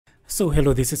So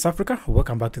hello, this is Africa.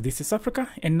 Welcome back to This is Africa.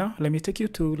 And now let me take you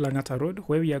to Langata Road,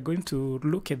 where we are going to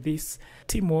look at this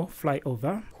Timor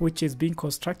flyover, which is being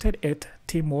constructed at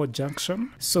Timor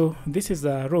Junction. So this is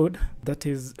a road that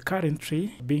is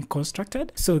currently being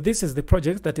constructed. So this is the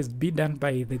project that is being done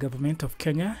by the government of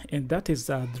Kenya, and that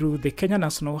is through the Kenya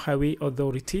National Highway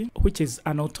Authority, which is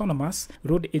an autonomous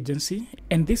road agency.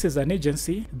 And this is an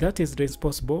agency that is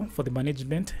responsible for the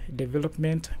management,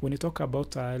 development, when you talk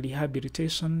about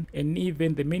rehabilitation, and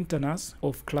even the maintenance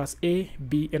of Class A,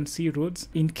 B, and C roads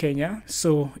in Kenya.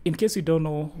 So in case you don't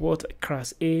know what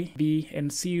Class A, B,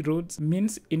 and C roads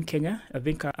means in Kenya, I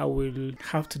think I will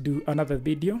have to do another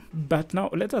video. But now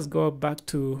let us go back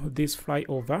to this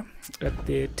flyover at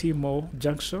the Timor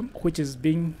Junction, which is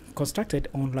being constructed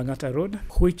on Langata Road,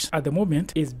 which at the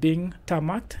moment is being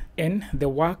tarmacked, and the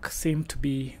work seems to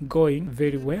be going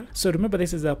very well. So remember,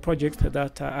 this is a project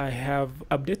that I have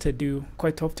updated you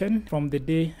quite often from the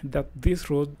day that this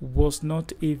road was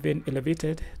not even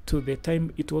elevated to the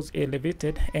time it was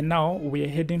elevated, and now we are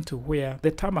heading to where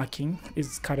the tarmacking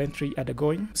is currently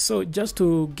undergoing. So just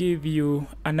to give you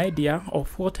an idea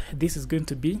of what this is going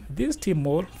to be, this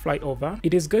Timor flyover,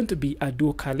 it is going to be a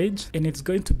dual carriage, and it's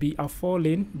going to be a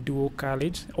 4-lane dual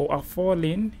carriage or a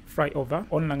 4-lane flyover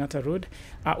on Langata Road,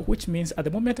 which means at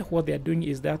the moment what they are doing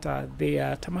is that they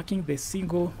are tarmacking the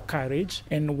single carriage,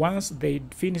 and once they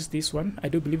finish this one, I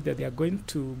do believe that they are going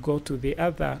to go to the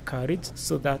other carriage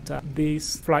so that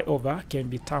this flyover can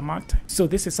be tarmacked. So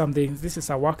this is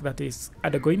a work that is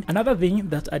undergoing. Another thing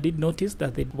that I did notice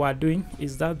that they were doing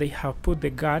is that they have put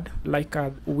the guard, like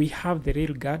we have the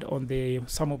rail guard on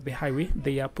some of the highway.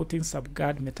 They are putting some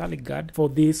guard, metallic guard, for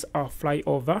this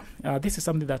flyover. This is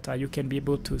something that you can be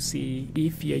able to see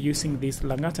if you're using this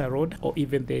Langata Road or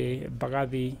even the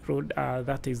Bagadi Road,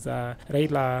 that is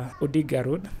Raila Odiga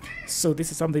Road. So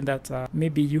this is something that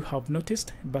maybe you have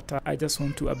noticed, but I just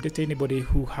want to update anybody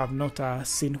who have not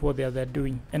seen what they are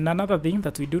doing. And another thing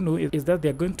that we do know is that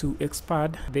they're going to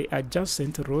expand the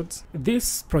adjacent roads.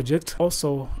 This project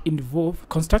also involves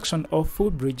construction of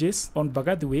footbridges on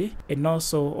Bagadi Way and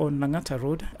also on Langata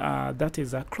Road, that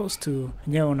is close to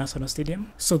Nyayo National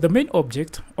Stadium. So the main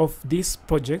object of this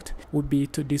project would be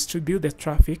to distribute the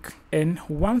traffic, and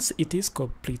once it is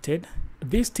completed,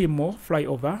 this Timor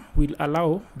flyover will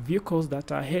allow vehicles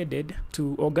that are headed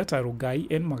to Ogata Rugai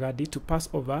and Magadi to pass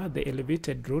over the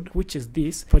elevated road, which is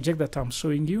this project that I'm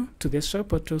showing you, to the Shell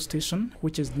petrol station,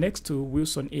 which is next to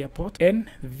Wilson Airport,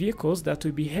 and vehicles that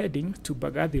will be heading to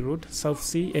Bagadi Road, South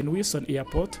Sea, and Wilson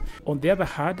Airport, on the other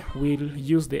hand, will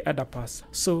use the underpass.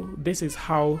 So this is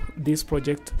how this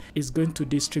project is going to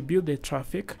distribute the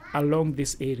traffic along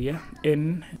this area,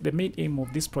 and the main aim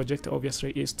of this project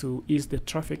obviously is to ease the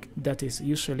traffic that is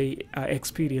usually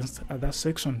experienced at that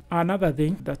section. Another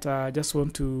thing that I just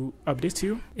want to update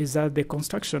you is that the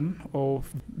construction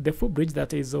of the footbridge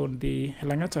that is on the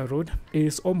Langata Road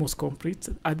is almost complete.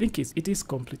 I think it is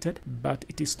completed, but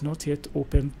it is not yet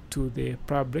open to the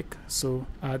public. So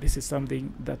this is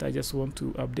something that I just want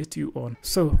to update you on.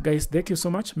 So guys, thank you so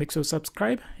much. Make sure to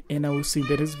subscribe, and I will see you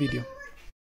in the next video.